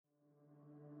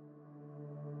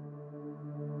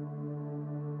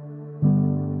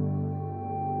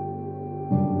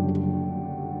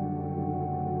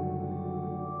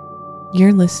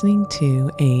You're listening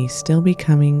to a Still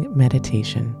Becoming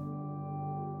meditation.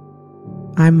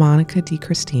 I'm Monica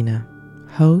DiCristina,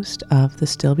 host of the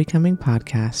Still Becoming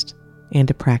podcast and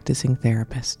a practicing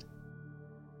therapist.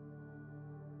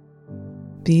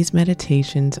 These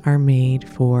meditations are made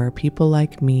for people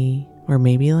like me, or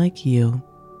maybe like you,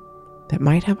 that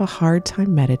might have a hard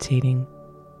time meditating,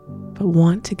 but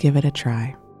want to give it a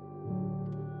try.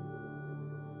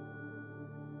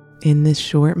 In this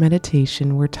short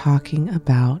meditation, we're talking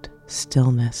about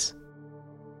stillness.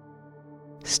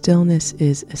 Stillness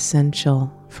is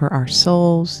essential for our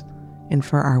souls and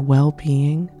for our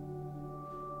well-being.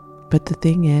 But the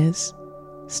thing is,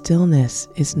 stillness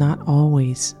is not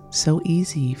always so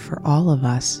easy for all of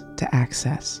us to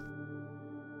access.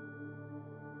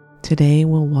 Today,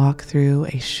 we'll walk through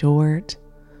a short,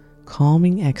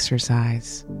 calming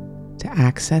exercise to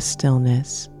access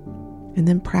stillness and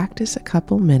then practice a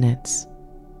couple minutes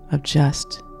of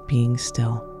just being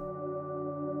still.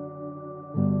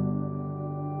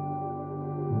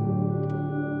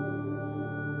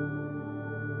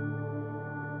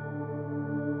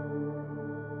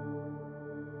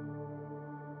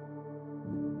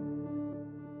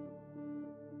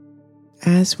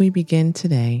 As we begin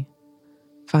today,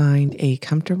 find a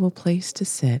comfortable place to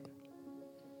sit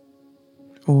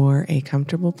or a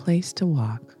comfortable place to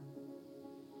walk.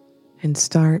 And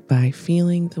start by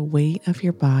feeling the weight of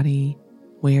your body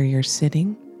where you're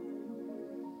sitting,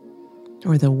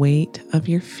 or the weight of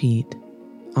your feet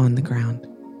on the ground.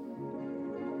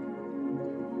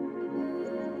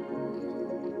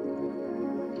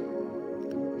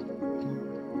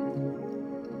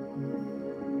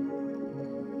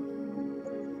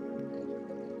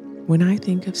 When I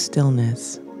think of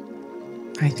stillness,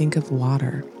 I think of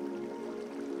water.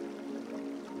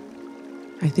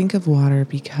 I think of water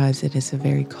because it is a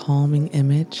very calming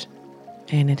image,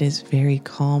 and it is very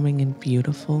calming and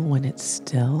beautiful when it's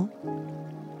still.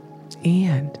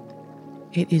 And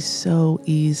it is so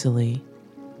easily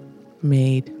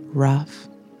made rough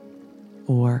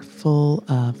or full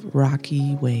of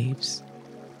rocky waves.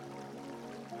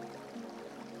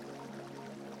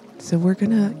 So we're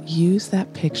going to use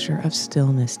that picture of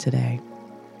stillness today.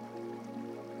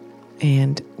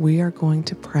 And we are going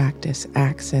to practice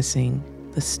accessing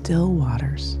the still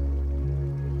waters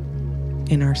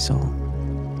in our soul.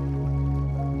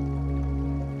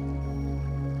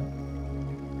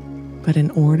 But in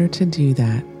order to do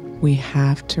that, we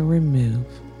have to remove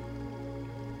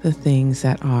the things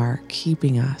that are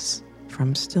keeping us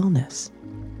from stillness.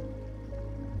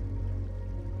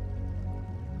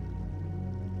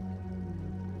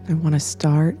 I want to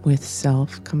start with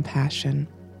self-compassion.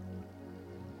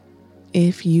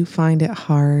 If you find it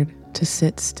hard to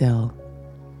sit still,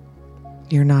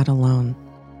 you're not alone.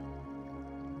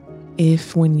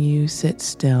 If when you sit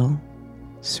still,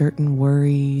 certain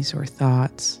worries or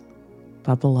thoughts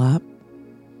bubble up,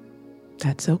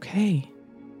 that's okay.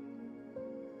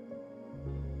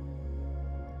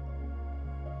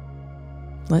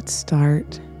 Let's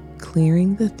start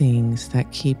clearing the things that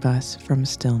keep us from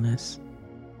stillness.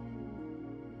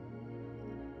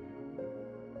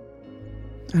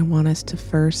 I want us to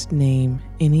first name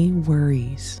any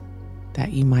worries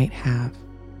that you might have.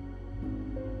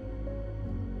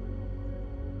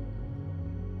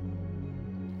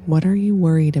 What are you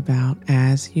worried about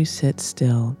as you sit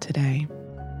still today?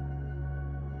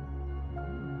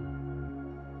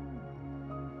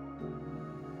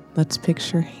 Let's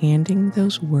picture handing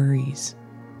those worries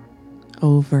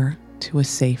over to a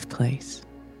safe place.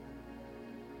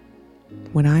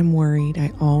 When I'm worried,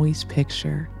 I always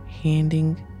picture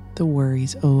handing the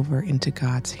worries over into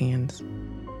God's hands.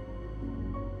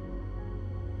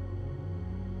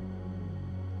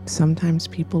 Sometimes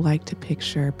people like to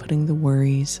picture putting the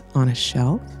worries on a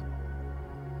shelf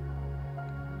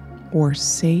or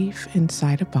safe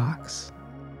inside a box.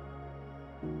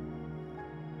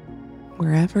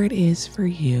 Wherever it is for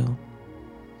you,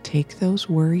 take those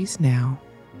worries now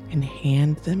and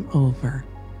hand them over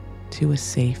to a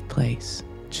safe place,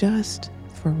 just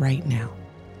for right now.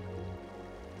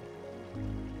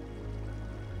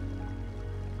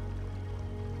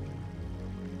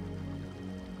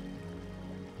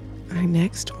 I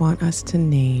next want us to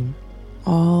name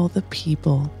all the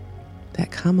people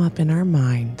that come up in our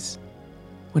minds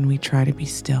when we try to be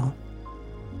still.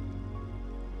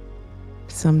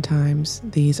 Sometimes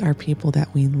these are people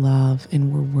that we love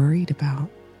and we're worried about.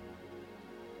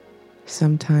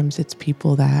 Sometimes it's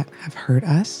people that have hurt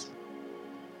us.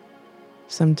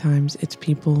 Sometimes it's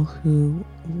people who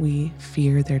we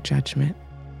fear their judgment.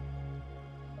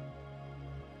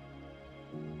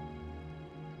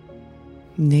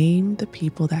 Name the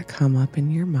people that come up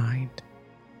in your mind.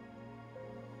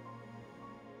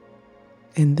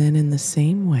 And then, in the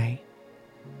same way,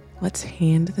 let's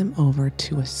hand them over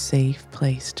to a safe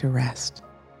place to rest.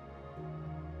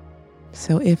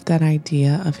 So, if that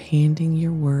idea of handing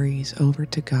your worries over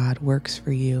to God works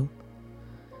for you,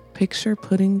 picture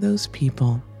putting those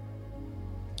people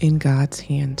in God's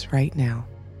hands right now.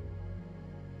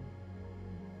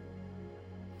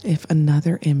 If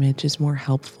another image is more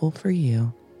helpful for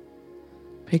you,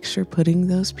 picture putting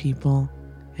those people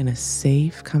in a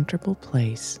safe, comfortable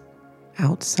place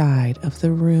outside of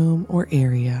the room or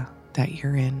area that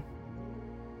you're in.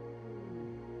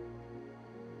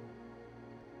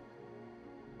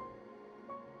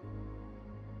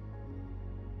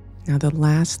 Now, the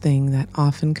last thing that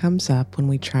often comes up when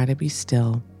we try to be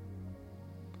still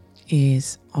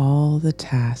is all the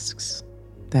tasks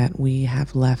that we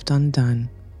have left undone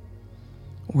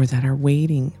or that are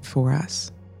waiting for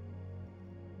us.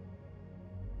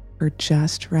 For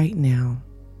just right now,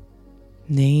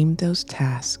 name those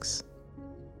tasks.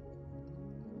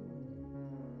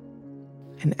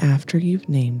 And after you've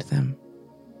named them,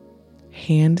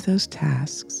 hand those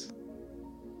tasks,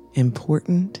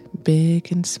 important,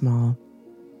 big and small,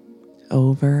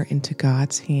 over into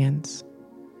God's hands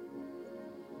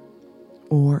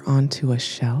or onto a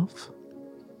shelf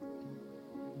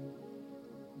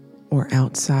or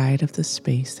outside of the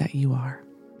space that you are.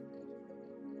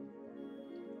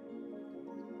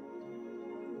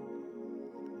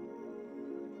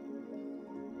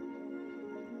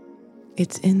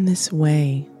 It's in this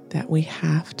way that we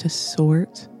have to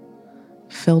sort,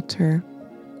 filter,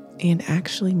 and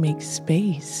actually make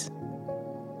space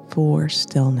for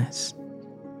stillness.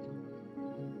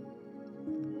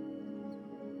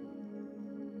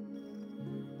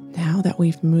 Now that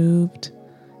we've moved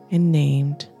and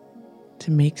named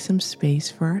to make some space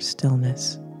for our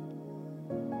stillness,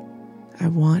 I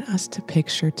want us to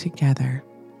picture together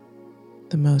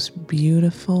the most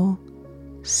beautiful,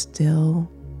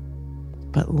 still,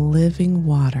 but living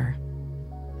water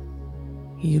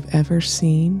you've ever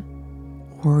seen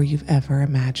or you've ever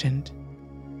imagined.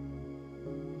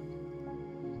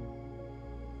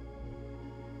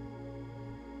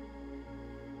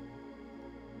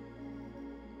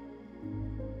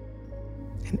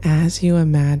 And as you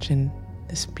imagine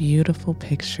this beautiful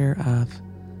picture of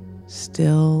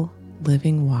still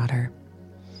living water,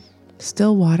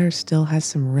 still water still has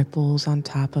some ripples on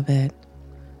top of it.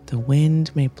 The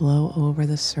wind may blow over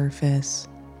the surface,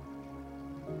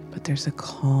 but there's a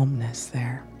calmness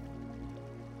there.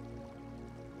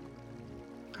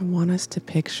 I want us to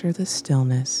picture the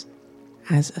stillness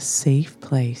as a safe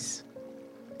place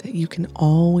that you can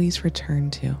always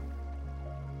return to.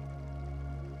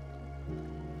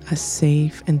 A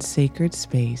safe and sacred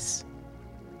space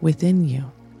within you.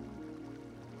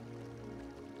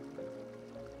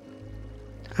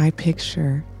 I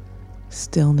picture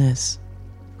stillness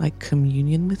like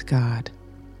communion with God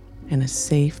and a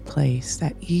safe place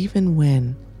that even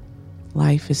when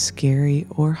life is scary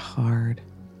or hard,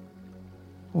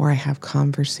 or I have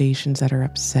conversations that are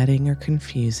upsetting or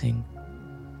confusing,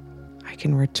 I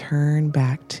can return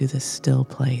back to the still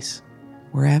place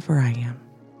wherever I am.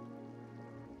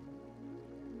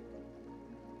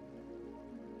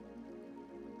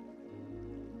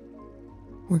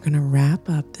 We're going to wrap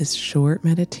up this short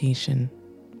meditation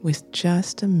with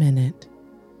just a minute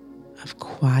of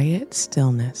quiet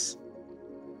stillness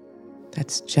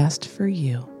that's just for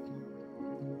you.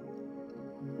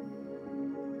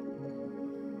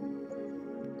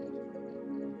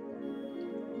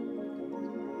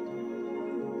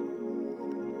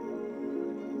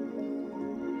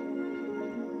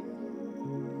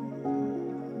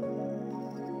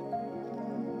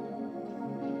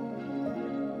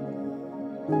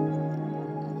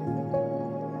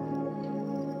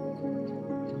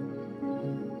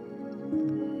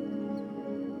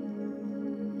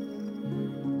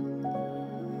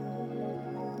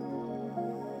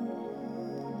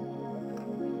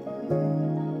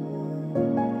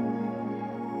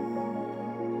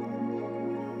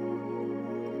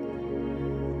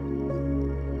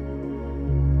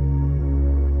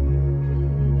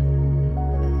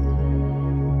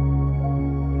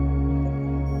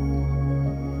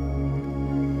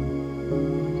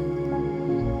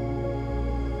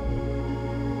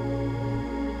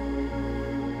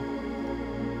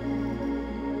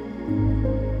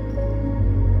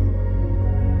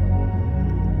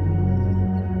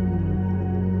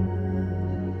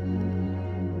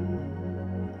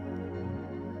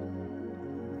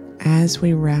 As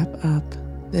we wrap up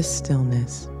this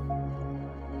stillness,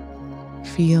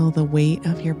 Feel the weight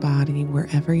of your body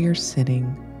wherever you're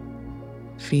sitting.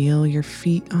 Feel your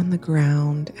feet on the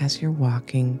ground as you're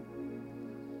walking.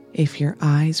 If your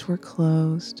eyes were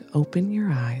closed, open your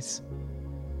eyes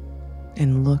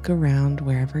and look around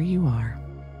wherever you are.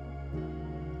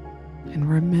 And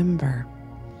remember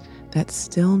that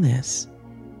stillness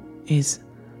is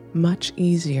much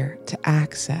easier to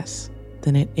access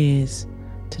than it is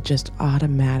to just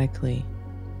automatically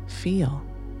feel.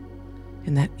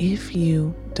 And that if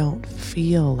you don't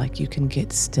feel like you can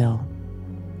get still,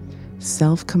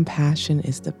 self-compassion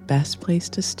is the best place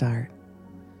to start,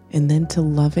 and then to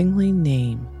lovingly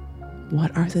name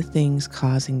what are the things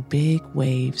causing big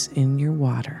waves in your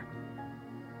water.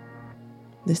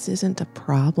 This isn't a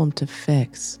problem to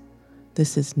fix.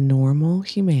 This is normal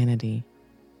humanity.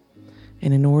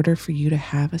 And in order for you to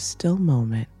have a still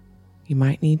moment, you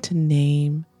might need to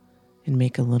name and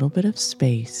make a little bit of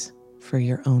space for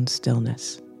your own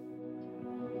stillness.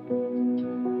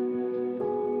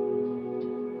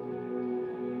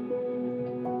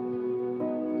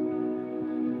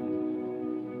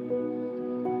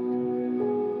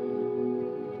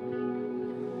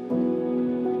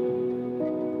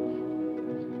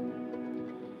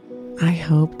 I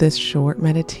hope this short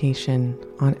meditation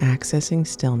on accessing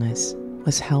stillness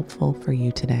was helpful for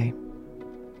you today.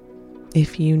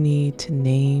 If you need to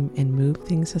name and move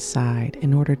things aside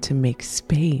in order to make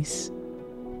space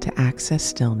to access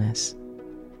stillness,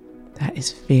 that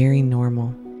is very normal.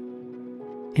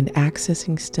 And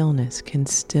accessing stillness can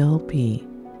still be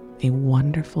a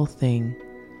wonderful thing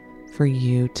for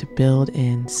you to build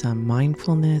in some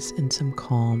mindfulness and some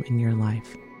calm in your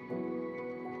life.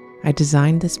 I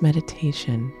designed this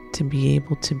meditation to be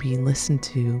able to be listened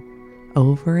to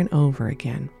over and over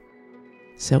again.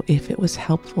 So if it was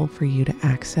helpful for you to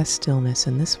access stillness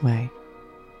in this way,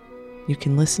 you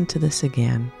can listen to this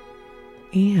again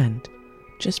and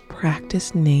just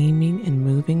practice naming and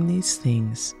moving these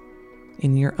things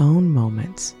in your own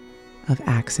moments of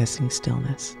accessing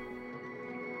stillness.